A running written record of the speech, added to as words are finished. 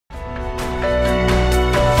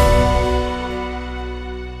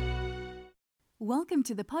Welcome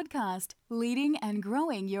to the podcast, Leading and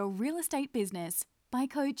Growing Your Real Estate Business by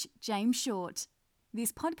Coach James Short.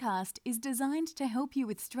 This podcast is designed to help you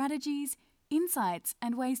with strategies, insights,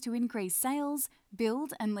 and ways to increase sales,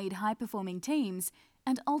 build and lead high-performing teams,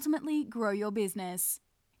 and ultimately grow your business.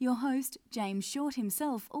 Your host, James Short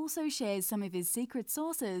himself, also shares some of his secret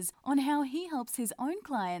sauces on how he helps his own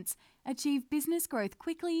clients achieve business growth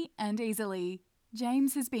quickly and easily.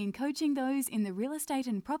 James has been coaching those in the real estate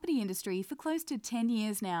and property industry for close to 10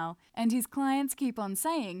 years now, and his clients keep on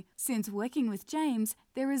saying, since working with James,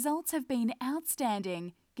 their results have been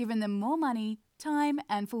outstanding, giving them more money, time,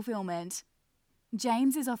 and fulfillment.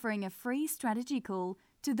 James is offering a free strategy call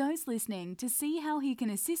to those listening to see how he can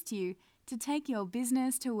assist you to take your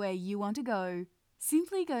business to where you want to go.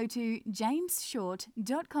 Simply go to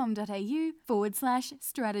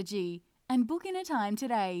jamesshort.com.au/strategy and book in a time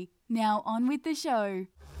today. Now on with the show.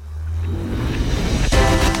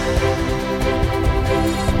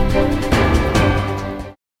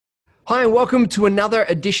 Hi and welcome to another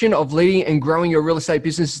edition of Leading and Growing Your Real Estate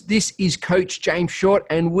Business. This is Coach James Short,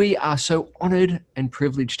 and we are so honoured and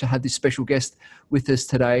privileged to have this special guest with us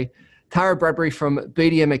today, Tara Bradbury from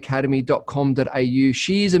bdmacademy.com.au.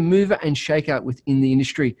 She is a mover and shaker within the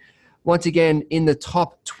industry. Once again, in the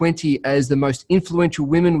top 20 as the most influential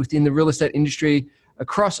women within the real estate industry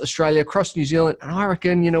across Australia, across New Zealand, and I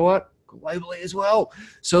reckon, you know what, globally as well.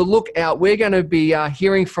 So look out. We're going to be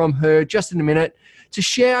hearing from her just in a minute to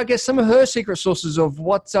share, I guess, some of her secret sources of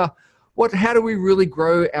how do we really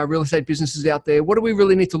grow our real estate businesses out there? What do we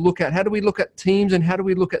really need to look at? How do we look at teams, and how do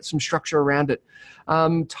we look at some structure around it?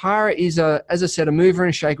 Tara is, as I said, a mover and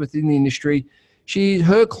a shaker within the industry.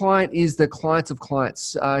 Her client is the clients of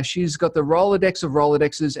clients. She's got the Rolodex of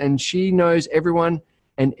Rolodexes, and she knows everyone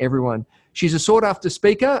and everyone. She's a sought-after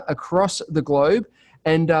speaker across the globe,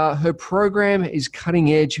 and her program is cutting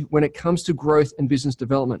edge when it comes to growth and business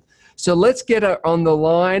development. So let's get her on the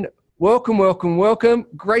line. Welcome, welcome, welcome.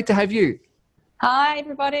 Great to have you. Hi,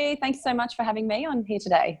 everybody. Thanks so much for having me on here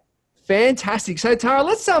today. Fantastic. So Tara,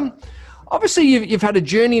 let's obviously you've had a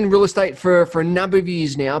journey in real estate for a number of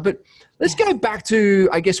years now, but let's go back to,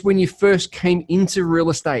 I guess, when you first came into real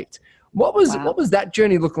estate. What was that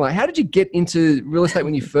journey looking like? How did you get into real estate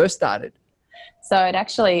when you first started? So it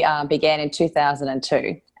actually began in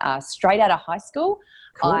 2002, straight out of high school.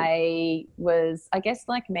 Cool. I was, I guess,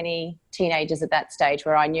 like many teenagers at that stage,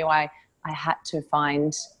 where I knew I had to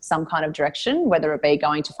find some kind of direction, whether it be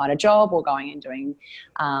going to find a job or going and doing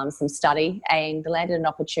some study, and landed an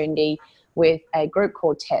opportunity with a group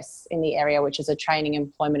called TESS in the area, which is a training,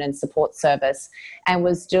 employment and support service, and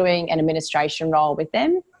was doing an administration role with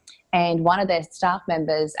them. And one of their staff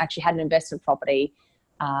members actually had an investment property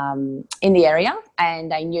in the area,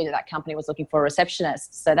 and they knew that company was looking for a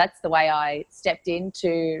receptionist. So that's the way I stepped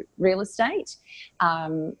into real estate,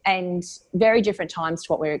 and very different times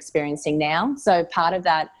to what we're experiencing now. So part of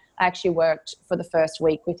that, I actually worked for the first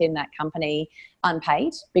week within that company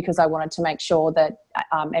unpaid, because I wanted to make sure that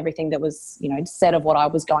everything that was, said of what I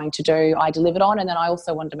was going to do, I delivered on. And then I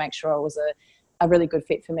also wanted to make sure it was a really good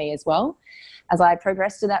fit for me as well. As I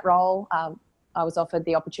progressed to that role, I was offered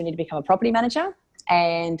the opportunity to become a property manager.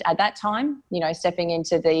 And at that time, stepping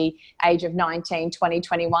into the age of 19, 20,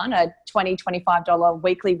 21, a $20, $25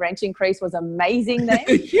 weekly rent increase was amazing then.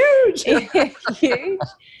 Huge. Huge.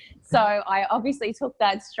 So I obviously took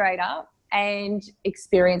that straight up and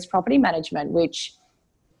experienced property management, which,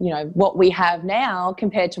 what we have now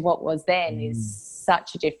compared to what was then is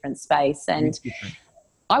such a different space. And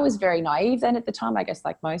I was very naive then at the time, I guess,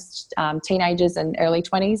 like most teenagers and early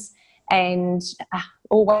 20s, and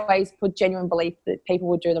always put genuine belief that people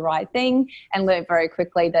would do the right thing, and learned very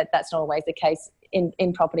quickly that that's not always the case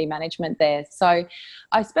in property management there. So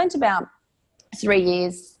I spent about 3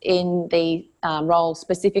 years in the role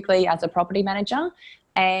specifically as a property manager,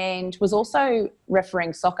 and was also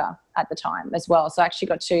refereeing soccer at the time as well. So I actually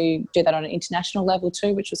got to do that on an international level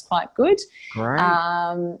too, which was quite good. Great.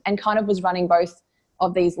 And kind of was running both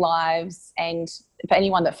of these lives. And for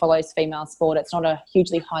anyone that follows female sport, it's not a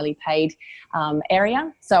hugely highly paid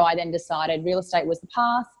area. So I then decided real estate was the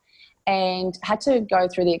path, and had to go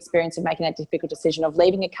through the experience of making that difficult decision of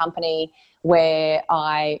leaving a company where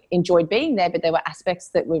I enjoyed being there, but there were aspects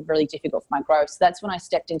that were really difficult for my growth. So that's when I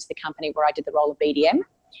stepped into the company where I did the role of BDM.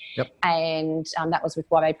 Yep. And that was with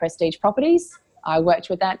YB Prestige Properties. I worked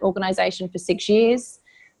with that organisation for 6 years,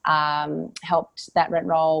 helped that rent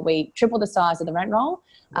roll. We tripled the size of the rent roll.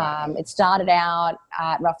 Wow. It started out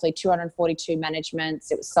at roughly 242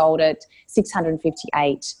 managements. It was sold at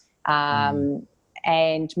 658.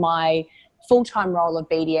 And my full-time role of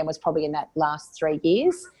BDM was probably in that last 3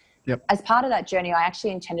 years. Yep. As part of that journey, I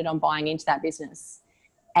actually intended on buying into that business.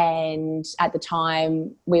 And at the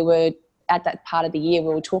time, at that part of the year,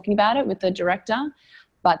 we were talking about it with the director,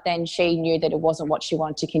 but then she knew that it wasn't what she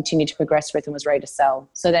wanted to continue to progress with and was ready to sell.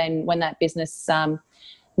 So then when that business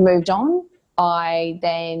moved on, I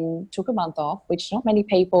then took a month off, which not many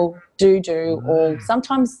people do, or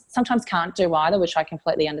sometimes can't do either, which I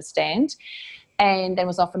completely understand. And then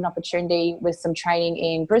was offered an opportunity with some training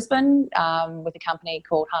in Brisbane with a company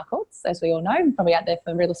called Harcourts, as we all know, probably out there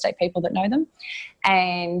for real estate people that know them,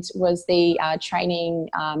 and was the training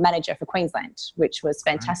manager for Queensland, which was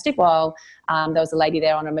fantastic, while there was a lady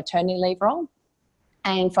there on a maternity leave role.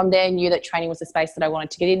 And from there, knew that training was a space that I wanted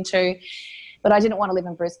to get into, but I didn't want to live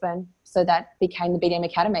in Brisbane, so that became the BDM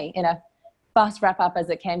Academy, in a fast wrap up as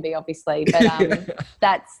it can be, obviously. But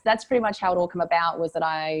that's pretty much how it all came about, was that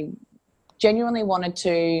I genuinely wanted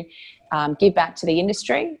to give back to the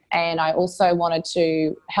industry, and I also wanted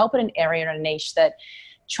to help in an area and a niche that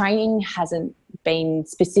training hasn't been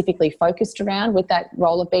specifically focused around. With that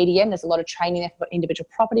role of BDM, there's a lot of training there for individual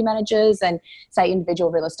property managers and, say, individual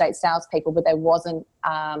real estate salespeople, but there wasn't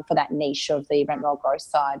for that niche of the rent roll growth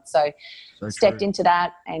side. So stepped into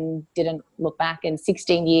that and didn't look back. And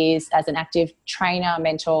 16 years as an active trainer,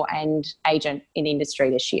 mentor and agent in the industry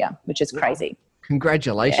this year, which is crazy.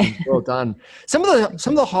 Congratulations. Yeah. Well done. Some of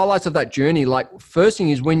the highlights of that journey, like first thing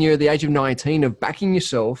is when you're at the age of 19 of backing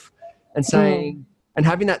yourself and saying, and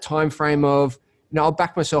having that time frame of, I'll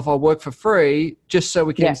back myself, I'll work for free just so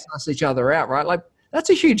we can suss each other out, right? Like that's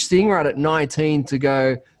a huge thing right at 19 to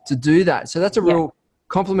go to do that. So that's a real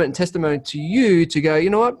compliment and testimony to you to go, you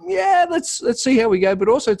know what? Yeah, let's see how we go. But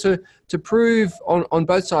also to prove on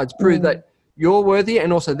both sides, prove that you're worthy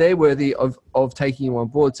and also they're worthy of taking you on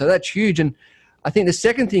board. So that's huge. And I think the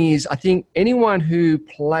second thing is, I think anyone who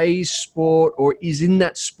plays sport or is in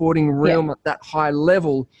that sporting realm at that high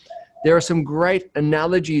level, there are some great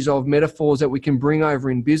analogies of metaphors that we can bring over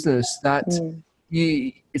in business that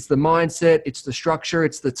it's the mindset, it's the structure,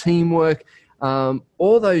 it's the teamwork,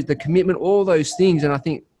 the commitment, all those things. And I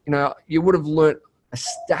think, you would have learnt a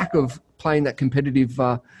stack of playing that competitive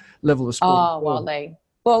level of sport. Oh, Wally.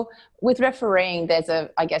 Well, with refereeing, there's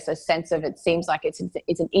a sense of, it seems like it's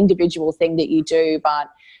an individual thing that you do, but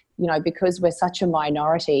because we're such a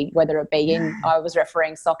minority, whether it be I was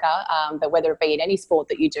refereeing soccer, but whether it be in any sport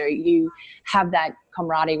that you do, you have that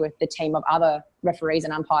camaraderie with the team of other referees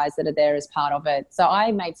and umpires that are there as part of it. So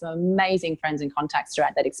I made some amazing friends and contacts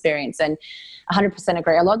throughout that experience, and 100%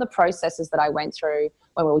 agree. A lot of the processes that I went through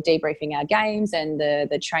when we were debriefing our games and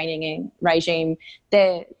the training regime,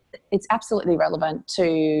 it's absolutely relevant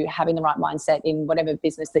to having the right mindset in whatever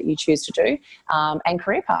business that you choose to do, and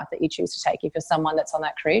career path that you choose to take if you're someone that's on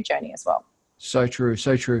that career journey as well. So true,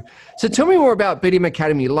 so true. So tell me more about BDM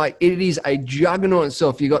Academy. Like, it is a juggernaut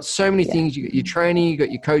itself. You've got so many things. You got your training, you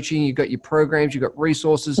got your coaching, you got your programs, you got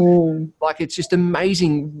resources. Like, it's just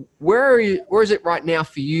amazing. Where is it right now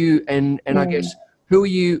for you? And I guess, who are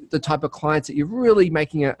you, the type of clients that you're really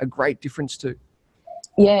making a great difference to?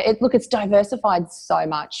 Yeah, it's diversified so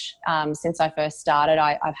much since I first started.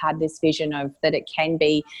 I've had this vision of that it can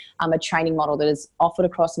be a training model that is offered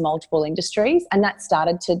across multiple industries, and that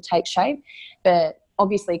started to take shape. But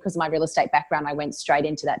obviously, because of my real estate background, I went straight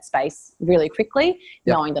into that space really quickly,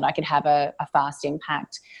 knowing that I could have a fast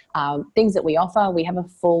impact. Things that we offer, we have a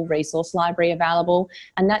full resource library available,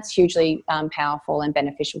 and that's hugely powerful and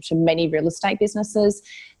beneficial to many real estate businesses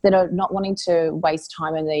that are not wanting to waste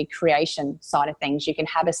time in the creation side of things. You can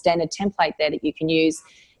have a standard template there that you can use.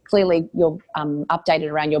 Clearly, you're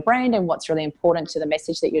updated around your brand and what's really important to the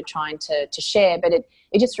message that you're trying to share, but it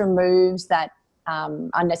just removes that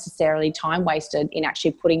unnecessarily time wasted in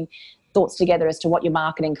actually putting thoughts together as to what your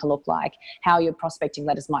marketing can look like, how your prospecting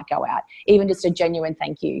letters might go out, even just a genuine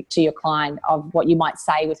thank you to your client of what you might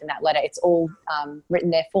say within that letter. It's all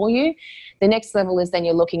written there for you. The next level is then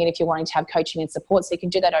you're looking at if you're wanting to have coaching and support. So you can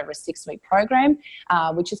do that over a 6-week program,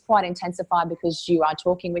 which is quite intensified because you are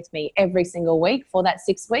talking with me every single week for that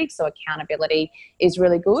 6 weeks. So accountability is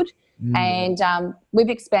really good. And we've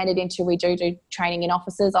expanded into, we do training in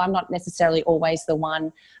offices. I'm not necessarily always the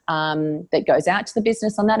one that goes out to the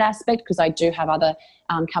business on that aspect, because I do have other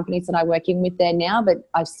companies that I'm working with there now, but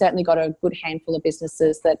I've certainly got a good handful of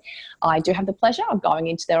businesses that I do have the pleasure of going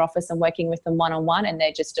into their office and working with them one-on-one, and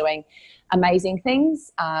they're just doing amazing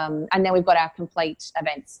things. And then we've got our complete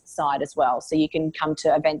events side as well. So you can come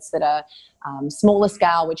to events that are smaller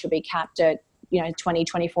scale, which will be capped at 20,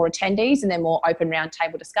 24 attendees, and then more open round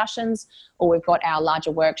table discussions, or we've got our larger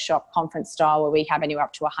workshop conference style where we have anywhere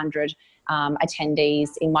up to 100 attendees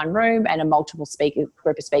in one room and a multiple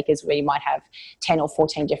group of speakers where you might have 10 or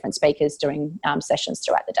 14 different speakers doing sessions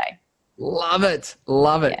throughout the day. Love it.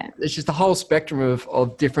 Love it. Yeah. It's just a whole spectrum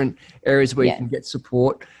of different areas where you can get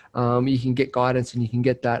support, you can get guidance, and you can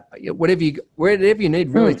get that, whatever you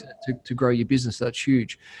need really to grow your business. That's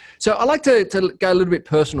huge. So I like to go a little bit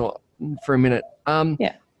personal for a minute.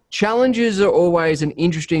 Challenges are always an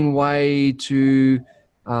interesting way to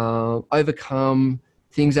overcome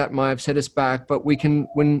things that might have set us back, but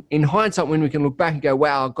when in hindsight, when we can look back and go,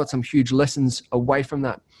 wow, I've got some huge lessons away from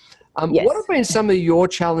that. What have been some of your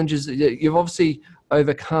challenges that you've obviously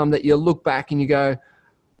overcome that you look back and you go,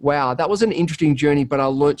 wow, that was an interesting journey, but I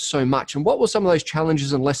learned so much? And what were some of those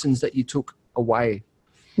challenges and lessons that you took away?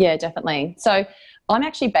 Yeah, definitely. So I'm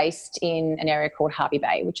actually based in an area called Hervey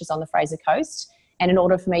Bay, which is on the Fraser Coast. And in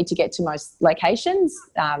order for me to get to most locations,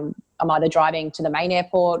 I'm either driving to the main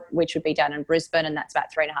airport, which would be down in Brisbane, and that's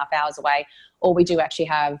about 3.5 hours away, or we do actually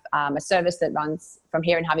have a service that runs from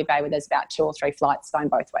here in Hervey Bay where there's about 2 or 3 flights going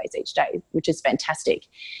both ways each day, which is fantastic.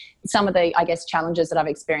 Some of the, challenges that I've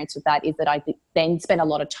experienced with that is that I then spend a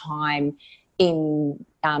lot of time in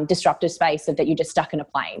disruptive space of that you're just stuck in a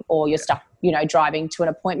plane or you're stuck, driving to an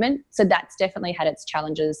appointment. So that's definitely had its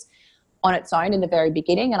challenges on its own in the very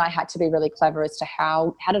beginning, and I had to be really clever as to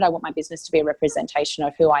how did I want my business to be a representation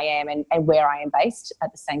of who I am and where I am based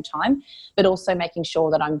at the same time, but also making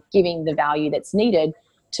sure that I'm giving the value that's needed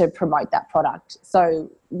to promote that product.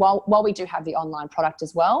 So while we do have the online product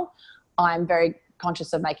as well, I'm very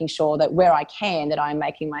conscious of making sure that where I can, that I'm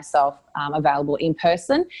making myself available in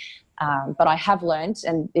person. But I have learned,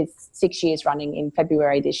 and it's 6 years running in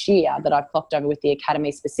February this year that I've clocked over with the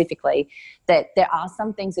Academy specifically, that there are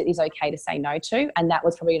some things that is okay to say no to. And that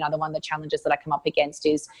was probably another one of the challenges that I come up against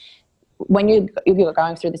is when you're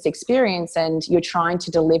going through this experience and you're trying to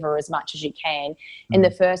deliver as much as you can, in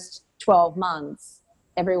the first 12 months,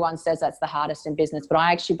 everyone says that's the hardest in business, but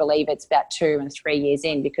I actually believe it's about 2 and 3 years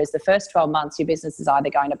in, because the first 12 months your business is either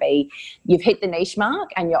going to be you've hit the niche mark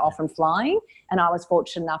and you're off and flying, and I was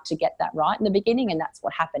fortunate enough to get that right in the beginning, and that's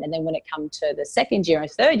what happened. And then when it comes to the second year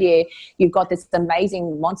and third year, you've got this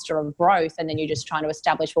amazing monster of growth, and then you're just trying to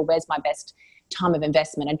establish, well, where's my best time of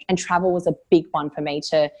investment? And travel was a big one for me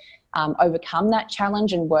to overcome that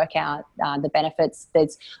challenge and work out the benefits.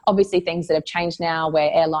 There's obviously things that have changed now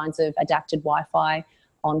where airlines have adapted Wi-Fi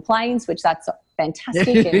on planes, which that's fantastic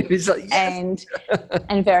and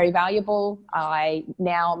very valuable. I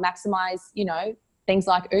now maximize, things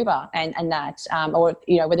like Uber and that, or,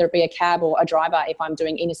 whether it be a cab or a driver, if I'm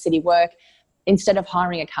doing inner city work, instead of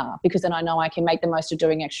hiring a car, because then I know I can make the most of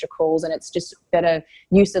doing extra calls, and it's just better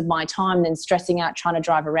use of my time than stressing out trying to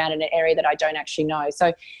drive around in an area that I don't actually know.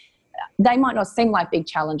 So they might not seem like big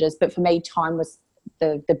challenges, but for me, time was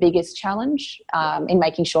the biggest challenge in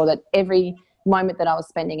making sure that every moment that I was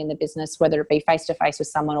spending in the business, whether it be face-to-face with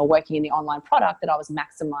someone or working in the online product, that I was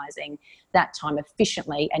maximizing that time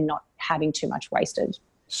efficiently and not having too much wasted.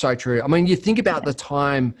 So true. I mean, you think about the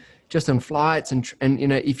time just on flights and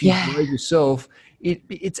if you know yourself,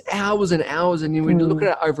 it's hours and hours. And when you look at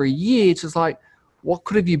it over a year, it's just like, what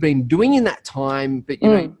could have you been doing in that time? But,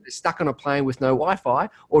 you're stuck on a plane with no Wi-Fi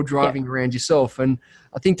or driving around yourself. And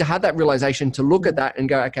I think to have that realization, to look at that and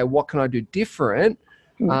go, okay, what can I do different?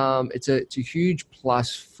 It's a huge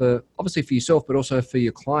plus for obviously for yourself, but also for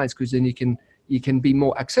your clients, because then you can be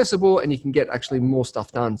more accessible and you can get actually more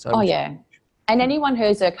stuff done. So and anyone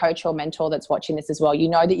who's a coach or mentor that's watching this as well,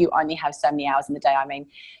 that you only have so many hours in the day. I mean,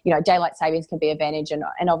 daylight savings can be an advantage,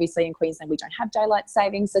 and obviously in Queensland we don't have daylight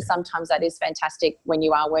savings, so sometimes that is fantastic when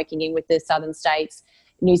you are working in with the southern states,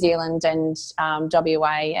 New Zealand and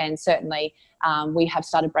WA, and certainly we have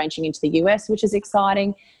started branching into the US, which is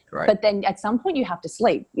exciting. Right. But then at some point you have to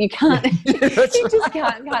sleep. You can't. Just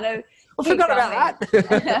can't kind of. I forgot about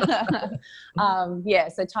that.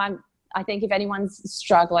 So time. I think if anyone's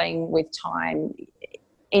struggling with time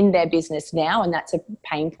in their business now, and that's a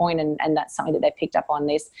pain point, and that's something that they picked up on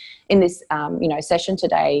in this session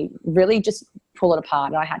today, really just pull it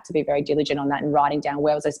apart. And I had to be very diligent on that and writing down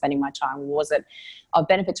where was I spending my time, was it of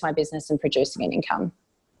benefit to my business and producing an income.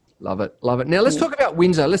 Love it. Love it. Now let's talk about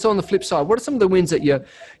wins. Let's on the flip side. What are some of the wins that you're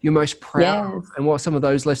most proud of? And what are some of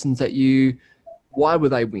those lessons that why were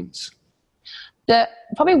they wins?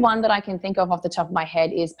 Probably one that I can think of off the top of my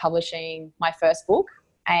head is publishing my first book.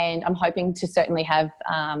 And I'm hoping to certainly have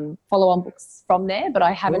follow-on books from there, but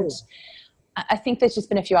I haven't. Ooh. I think there's just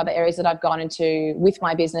been a few other areas that I've gone into with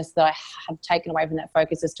my business that I have taken away from that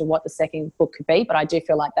focus as to what the second book could be, but I do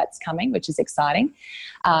feel like that's coming, which is exciting.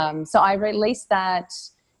 So I released that.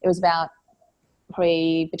 It was about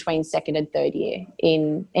probably between second and third year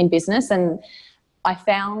in business. And I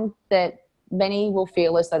found that many will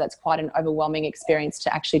feel as though that's quite an overwhelming experience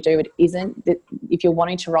to actually do. It isn't. If you're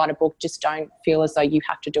wanting to write a book, just don't feel as though you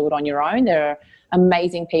have to do it on your own. There are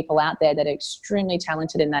amazing people out there that are extremely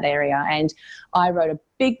talented in that area. And I wrote a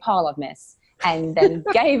big pile of mess and then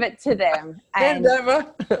gave it to them. And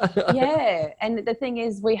yeah, and the thing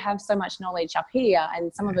is, we have so much knowledge up here,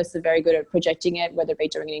 and some of us are very good at projecting it, whether it be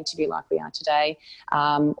doing an interview like we are today,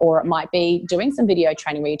 or it might be doing some video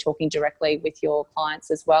training where you're talking directly with your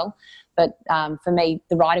clients as well. But for me,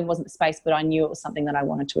 the writing wasn't the space, but I knew it was something that I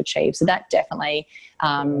wanted to achieve. So that definitely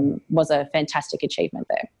was a fantastic achievement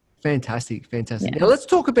there. Fantastic. Yeah. Now let's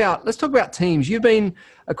talk about teams. You've been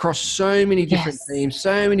across so many different teams,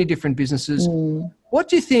 so many different businesses. What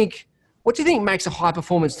do you think makes a high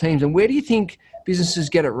performance team, and where do you think businesses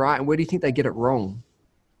get it right and where do you think they get it wrong?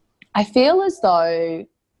 I feel as though,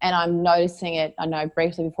 and I'm noticing it, I know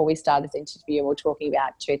briefly before we started this interview, we're talking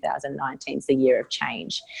about 2019 is the year of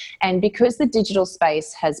change. And because the digital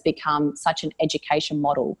space has become such an education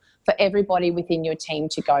model for everybody within your team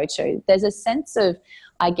to go to, there's a sense of,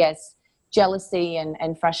 I guess, jealousy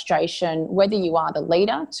and frustration, whether you are the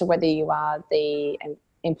leader to whether you are the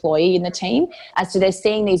employee in the team, as to they're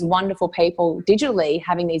seeing these wonderful people digitally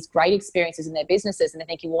having these great experiences in their businesses, and they're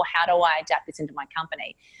thinking, well, how do I adapt this into my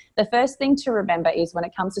company? The first thing to remember is when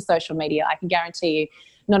it comes to social media, I can guarantee you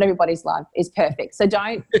not everybody's life is perfect. So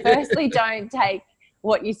don't take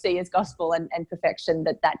what you see as gospel and perfection,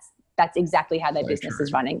 that's exactly how their business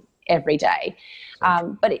is running every day.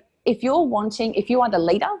 But if you are the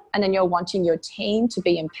leader and then you're wanting your team to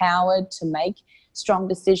be empowered to make strong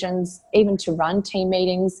decisions, even to run team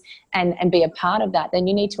meetings and be a part of that, then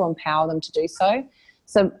you need to empower them to do so.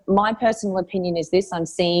 So my personal opinion is this: I'm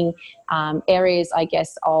seeing areas, I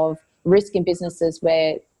guess, of risk in businesses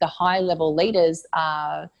where the high level leaders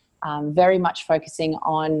are very much focusing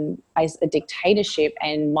on a dictatorship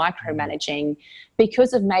and micromanaging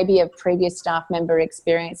because of maybe a previous staff member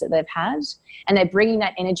experience that they've had, and they're bringing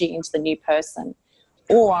that energy into the new person,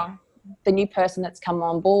 or the new person that's come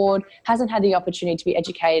on board hasn't had the opportunity to be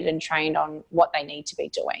educated and trained on what they need to be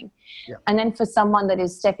doing. Yeah. And then for someone that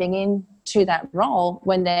is stepping into that role,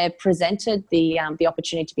 when they're presented the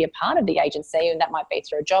opportunity to be a part of the agency, and that might be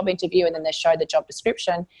through a job interview, and then they show the job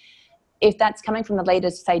description, if that's coming from the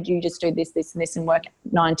leaders to say, you just do this, this, and this and work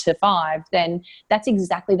 9 to 5, then that's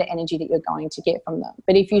exactly the energy that you're going to get from them.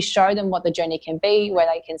 But if you show them what the journey can be, where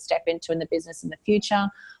they can step into in the business in the future,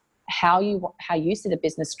 how you see the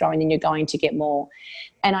business growing, then you're going to get more.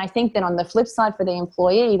 And I think that on the flip side for the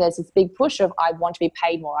employee, there's this big push of, I want to be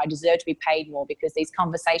paid more, I deserve to be paid more, because these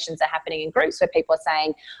conversations are happening in groups where people are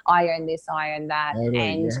saying, I earn this, I earn that.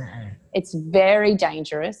 And it's very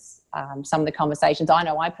dangerous. Some of the conversations I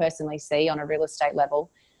know I personally see on a real estate level,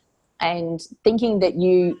 and thinking that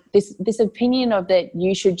this opinion of that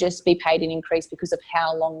you should just be paid an increase because of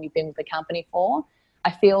how long you've been with the company for,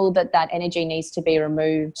 I feel that energy needs to be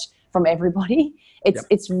removed from everybody.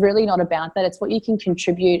 It's really not about that. It's what you can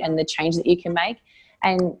contribute and the change that you can make.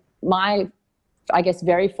 And my, I guess,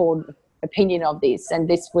 very forward opinion of this, and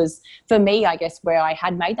this was for me, I guess, where I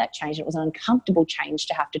had made that change. It was an uncomfortable change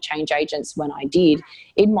to have to change agents when I did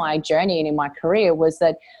in my journey and in my career, was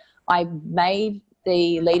that I made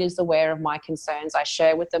the leaders aware of my concerns. I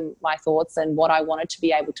share with them my thoughts and what I wanted to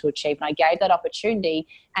be able to achieve. And I gave that opportunity.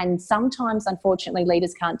 And sometimes, unfortunately,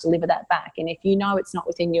 leaders can't deliver that back. And if you know it's not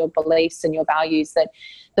within your beliefs and your values, that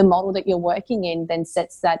the model that you're working in then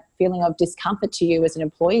sets that feeling of discomfort to you as an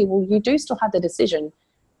employee, well, you do still have the decision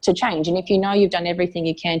to change. And if you know you've done everything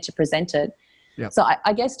you can to present it. Yep. So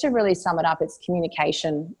I guess to really sum it up, it's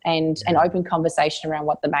communication and an open conversation around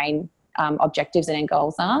what the main objectives and end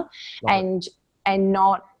goals are. And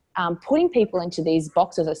not putting people into these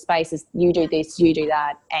boxes or spaces, you do this, you do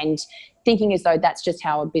that, and thinking as though that's just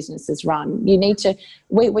how a business is run. You need to,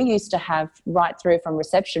 we used to have right through from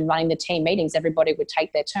reception running the team meetings, everybody would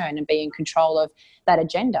take their turn and be in control of that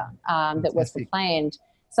agenda that was planned.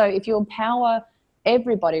 So if you empower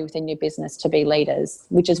everybody within your business to be leaders,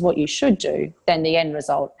 which is what you should do, then the end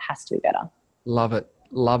result has to be better. Love it.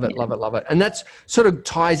 Love it. And that's sort of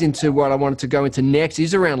ties into what I wanted to go into next,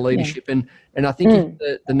 is around leadership. And I think you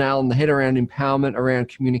hit the nail on the head around empowerment, around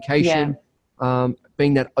communication,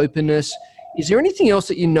 being that openness. Is there anything else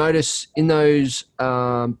that you notice in those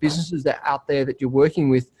businesses that are out there that you're working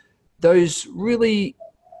with, those really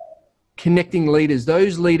connecting leaders,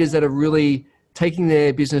 those leaders that are really taking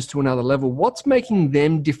their business to another level? What's making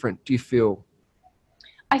them different, do you feel?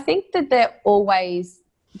 I think that they're always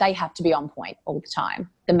they have to be on point all the time,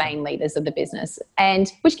 the main leaders of the business,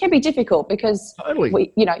 and which can be difficult because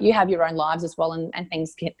Totally. you have your own lives as well, and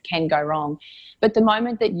things can go wrong. But the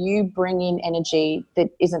moment that you bring in energy that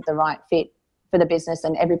isn't the right fit for the business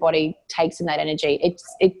and everybody takes in that energy,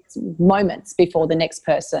 it's moments before the next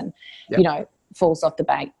person, falls off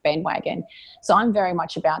the bandwagon. So I'm very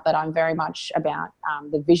much about that. I'm very much about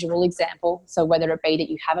the visual example. So whether it be that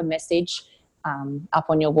you have a message up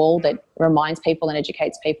on your wall that reminds people and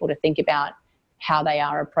educates people to think about how they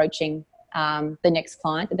are approaching the next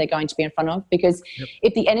client that they're going to be in front of. Because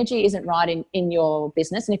if the energy isn't right in your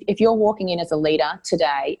business, and if you're walking in as a leader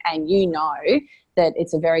today and you know that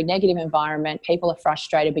it's a very negative environment, people are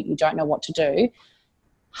frustrated, but you don't know what to do,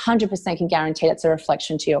 100% can guarantee that's a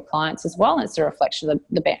reflection to your clients as well, and it's a reflection of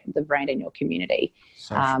the brand in your community.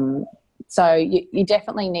 So you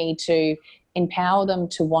definitely need to empower them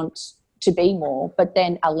to want to be more, but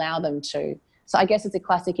then allow them to. So I guess it's a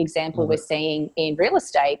classic example we're seeing in real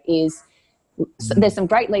estate is there's some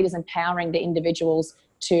great leaders empowering the individuals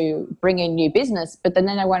to bring in new business, but then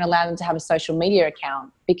they won't allow them to have a social media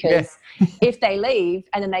account because if they leave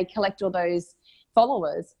and then they collect all those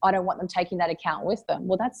followers, I don't want them taking that account with them.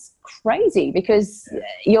 Well, that's crazy because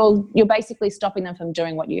you're basically stopping them from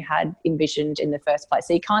doing what you had envisioned in the first place.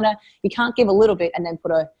 So you can't give a little bit and then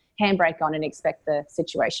put a handbrake on and expect the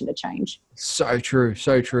situation to change. So true.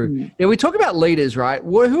 Now we talk about leaders, right?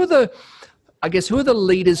 Who are the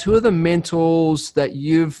leaders, who are the mentors that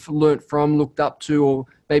you've learnt from, looked up to, or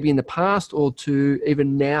maybe in the past or to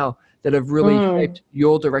even now that have really shaped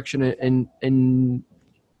your direction and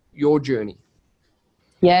your journey?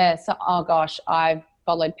 Yeah. So, I've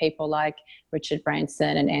followed people like Richard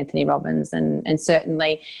Branson and Anthony Robbins and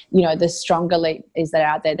certainly, the stronger leaders that are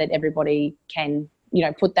out there that everybody can,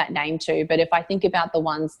 put that name to. But if I think about the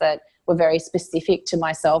ones that were very specific to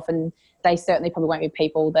myself, and they certainly probably won't be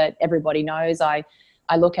people that everybody knows, I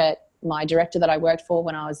look at my director that I worked for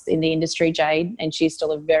when I was in the industry, Jade, and she's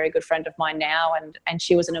still a very good friend of mine now. And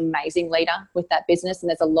she was an amazing leader with that business. And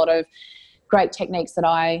there's a lot of great techniques that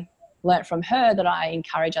I learnt from her that I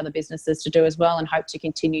encourage other businesses to do as well and hope to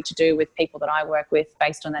continue to do with people that I work with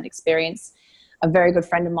based on that experience. A very good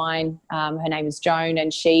friend of mine, her name is Joan,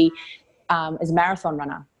 and she is a marathon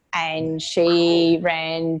runner, and she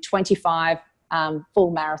ran 25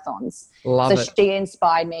 full marathons. Love it. She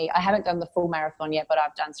inspired me. I haven't done the full marathon yet, but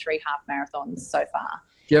I've done 3 half marathons so far.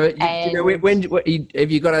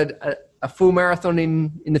 Have you got a full marathon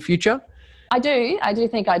in the future? I do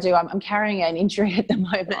think I do. I'm carrying an injury at the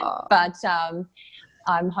moment, but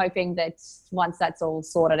I'm hoping that once that's all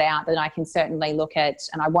sorted out, then I can certainly look at,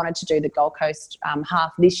 and I wanted to do the Gold Coast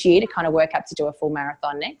half this year to kind of work up to do a full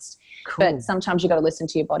marathon next. Cool. But sometimes you've got to listen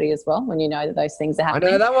to your body as well when you know that those things are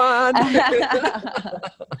happening. I know that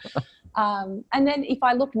one. And then if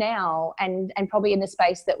I look now and probably in the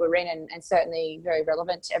space that we're in and certainly very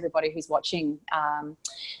relevant to everybody who's watching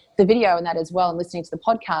the video and that as well and listening to the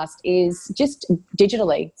podcast is just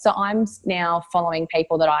digitally. So I'm now following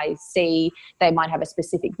people that I see, they might have a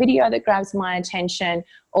specific video that grabs my attention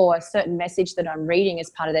or a certain message that I'm reading as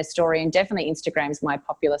part of their story, and definitely Instagram's my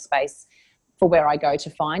popular space for where I go to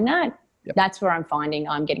find that. Yep. That's where I'm finding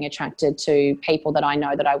I'm getting attracted to people that I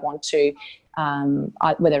know that I want to,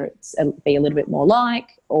 whether it's be a little bit more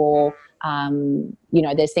like or,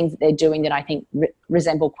 there's things that they're doing that I think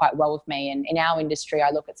resemble quite well with me. And in our industry,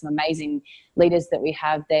 I look at some amazing leaders that we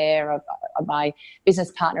have there. My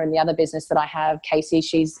business partner in the other business that I have, Casey,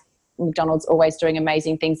 she's McDonald's, always doing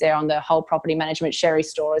amazing things there on the whole property management. Sherry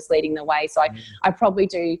Store is leading the way. So I probably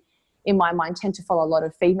do, in my mind, tend to follow a lot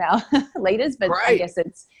of female leaders, but I guess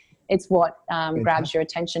it's what grabs your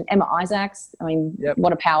attention. Emma Isaacs, I mean,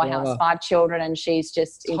 what a powerhouse, 5 children, and she's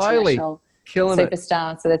just international killing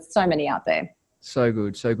superstar. So there's so many out there. So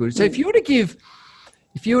good. So if you were to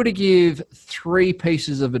give 3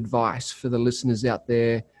 pieces of advice for the listeners out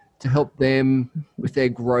there to help them with their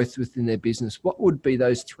growth within their business, what would be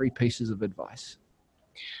those 3 pieces of advice?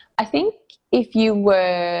 I think if you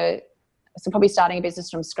were, so probably starting a business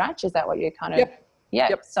from scratch, is that what you're kind of?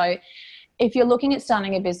 Yep. So if you're looking at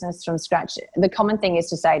starting a business from scratch, the common thing is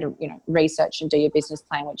to say to, research and do your business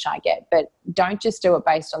plan, which I get, but don't just do it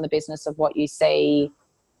based on the business of what you see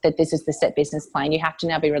that this is the set business plan. You have to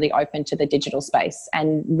now be really open to the digital space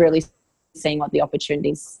and really seeing what the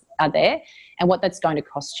opportunities are there and what that's going to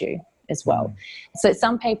cost you as well. So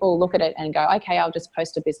some people look at it and go, okay, I'll just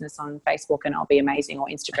post a business on Facebook and I'll be amazing, or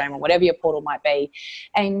Instagram, or whatever your portal might be.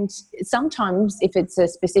 And sometimes if it's a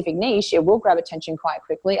specific niche, it will grab attention quite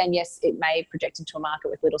quickly. And yes, it may project into a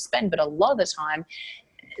market with little spend, but a lot of the time,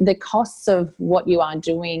 the costs of what you are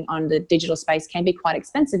doing on the digital space can be quite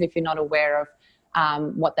expensive if you're not aware of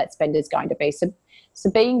what that spend is going to be. So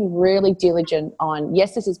being really diligent on,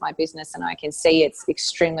 yes, this is my business and I can see it's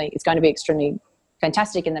going to be extremely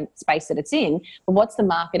fantastic in the space that it's in, but what's the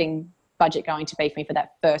marketing budget going to be for me for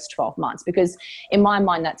that first 12 months? Because in my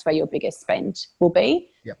mind, that's where your biggest spend will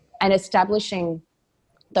be. Yep. And establishing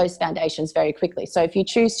those foundations very quickly. So if you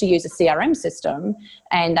choose to use a CRM system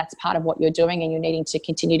and that's part of what you're doing and you're needing to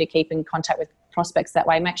continue to keep in contact with prospects that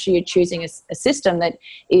way, make sure you're choosing a system that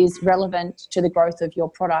is relevant to the growth of your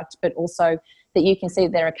product, but also that you can see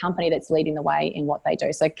that they're a company that's leading the way in what they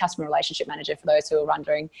do. So customer relationship manager, for those who are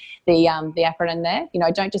wondering the acronym there,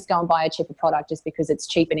 don't just go and buy a cheaper product just because it's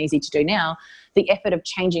cheap and easy to do now. The effort of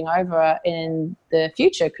changing over in the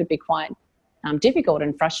future could be quite difficult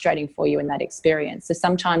and frustrating for you in that experience. So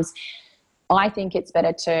sometimes I think it's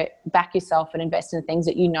better to back yourself and invest in things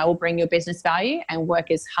that will bring your business value and work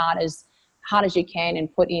as hard as you can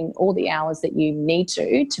and put in all the hours that you need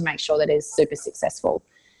to make sure that it's super successful.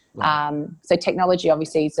 Right. So technology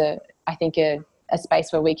obviously is a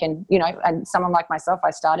space where we can, and someone like myself,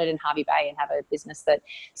 I started in Hervey Bay and have a business that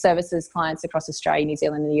services clients across Australia, New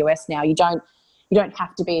Zealand and the US now. You don't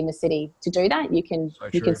have to be in the city to do that. You can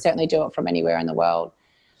certainly do it from anywhere in the world.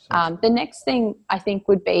 The next thing I think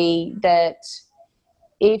would be that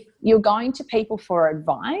if you're going to people for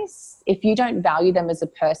advice, if you don't value them as a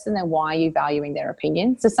person, then why are you valuing their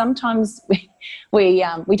opinion? So sometimes we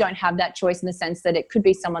don't have that choice in the sense that it could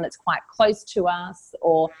be someone that's quite close to us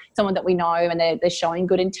or someone that we know and they're showing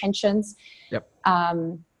good intentions. Yep.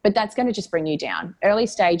 But that's going to just bring you down. Early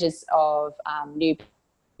stages of new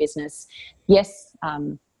business, yes,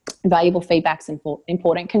 valuable feedback's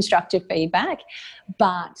important, constructive feedback,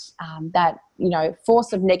 but that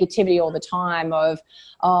force of negativity all the time of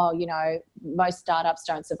most startups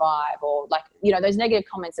don't survive, or those negative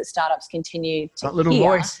comments that startups continue to that little hear,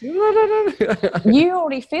 voice. you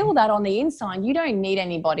already feel that on the inside. You don't need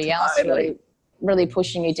anybody else really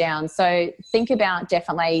pushing you down. So think about,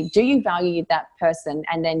 definitely, do you value that person,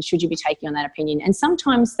 and then should you be taking on that opinion? And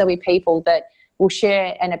sometimes there'll be people that will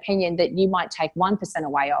share an opinion that you might take 1%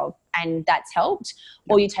 away of, and that's helped,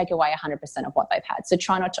 or you take away 100% of what they've had. So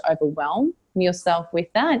try not to overwhelm yourself with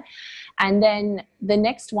that. And then the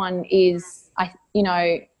next one is,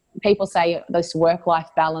 people say this work-life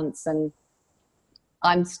balance, and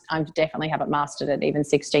I definitely haven't mastered it even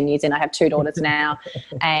 16 years in. I have 2 daughters now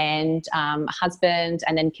and a husband,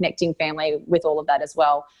 and then connecting family with all of that as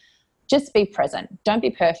well. Just be present. Don't be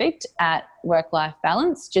perfect at work-life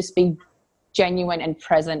balance. Just be genuine and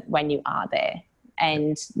present when you are there.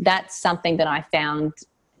 And that's something that I found,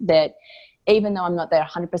 that even though I'm not there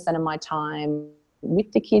 100% of my time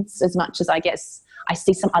with the kids as much as I guess I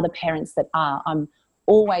see some other parents that are, I'm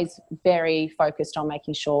always very focused on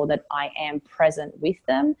making sure that I am present with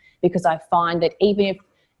them, because I find that even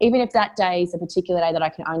if that day is a particular day that I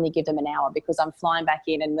can only give them an hour because I'm flying back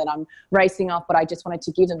in and then I'm racing off, but I just wanted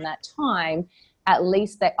to give them that time, at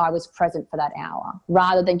least that I was present for that hour,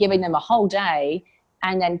 rather than giving them a whole day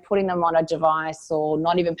and then putting them on a device or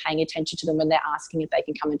not even paying attention to them when they're asking if they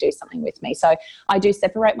can come and do something with me. So I do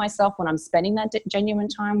separate myself when I'm spending that genuine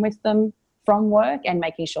time with them from work and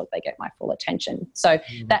making sure that they get my full attention. So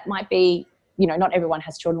that might be, not everyone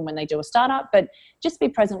has children when they do a startup, but just be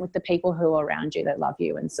present with the people who are around you that love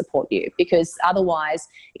you and support you, because otherwise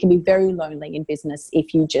it can be very lonely in business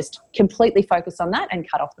if you just completely focus on that and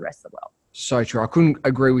cut off the rest of the world. So true. I couldn't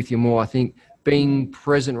agree with you more. I think being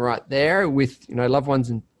present right there with, loved ones,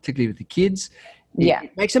 and particularly with the kids,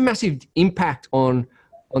 it makes a massive impact on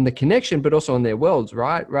the connection, but also on their worlds,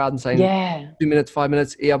 right? Rather than saying 2 minutes, 5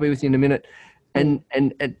 minutes, I'll be with you in a minute. And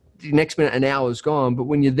the next minute, an hour is gone. But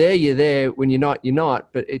when you're there, you're there. When you're not, you're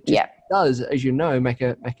not. But it just does, as you know, make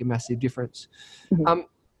a massive difference. Mm-hmm.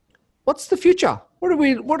 What's the future?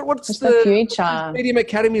 What's the future? What does Medium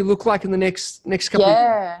Academy look like in the next couple of years?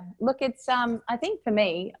 Yeah. Look, it's I think for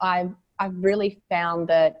me, I've really found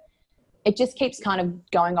that it just keeps kind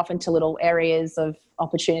of going off into little areas of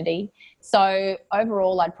opportunity. So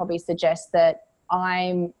overall, I'd probably suggest that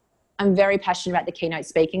I'm very passionate about the keynote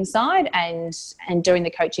speaking side and doing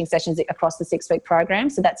the coaching sessions across the 6-week program.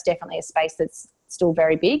 So that's definitely a space that's still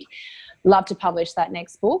very big. Love to publish that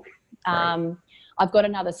next book. Right. I've got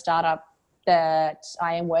another startup that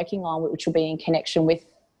I am working on, which will be in connection with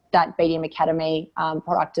that BDM Academy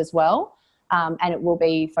product as well. And it will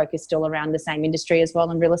be focused still around the same industry as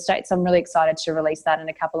well in real estate. So I'm really excited to release that in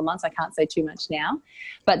a couple of months. I can't say too much now,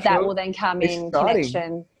 but that will then come in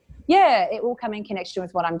connection. Yeah, it will come in connection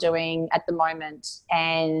with what I'm doing at the moment.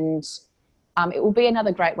 And it will be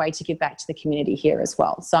another great way to give back to the community here as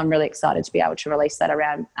well. So I'm really excited to be able to release that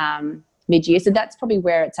around mid-year. So that's probably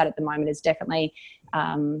where it's at the moment, is definitely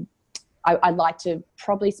I'd like to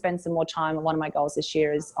probably spend some more time. One of my goals this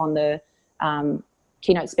year is on the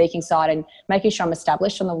keynote speaking side and making sure I'm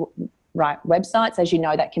established on the right websites. As you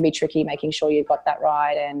know, that can be tricky, making sure you've got that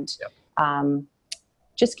right, and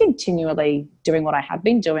just continually doing what I have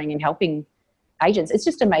been doing and helping agents. It's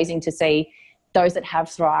just amazing to see those that have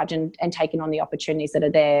thrived and taken on the opportunities that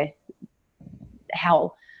are there,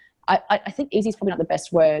 how I think easy is probably not the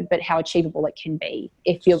best word, but how achievable it can be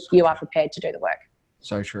if you are prepared to do the work.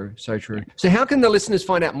 So true. So true. So how can the listeners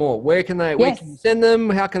find out more? Where can you send them?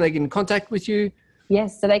 How can they get in contact with you?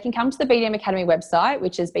 Yes, so they can come to the BDM Academy website,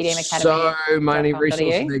 which is BDM Academy. So many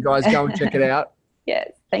resources there, guys. Go and check it out.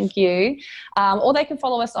 Yes, thank you. Or they can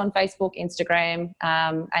follow us on Facebook, Instagram,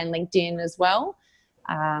 and LinkedIn as well.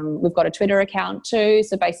 We've got a Twitter account too.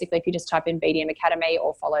 So basically, if you just type in BDM Academy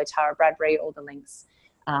or follow Tara Bradbury, all the links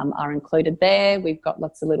are included there. We've got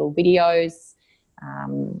lots of little videos.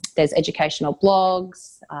 There's educational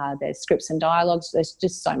blogs, there's scripts and dialogues. There's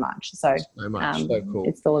just so much. So cool.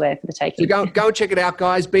 It's all there for the taking. So go and check it out,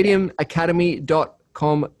 guys.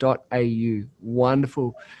 bdmacademy.com.au.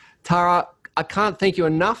 Wonderful. Tara, I can't thank you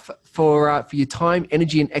enough for your time,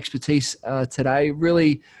 energy, and expertise today.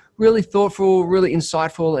 Really, really thoughtful, really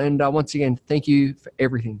insightful. And once again, thank you for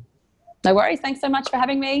everything. No worries. Thanks so much for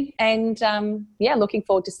having me. And looking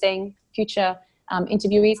forward to seeing future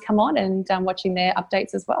interviewees come on and watching their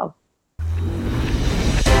updates as well.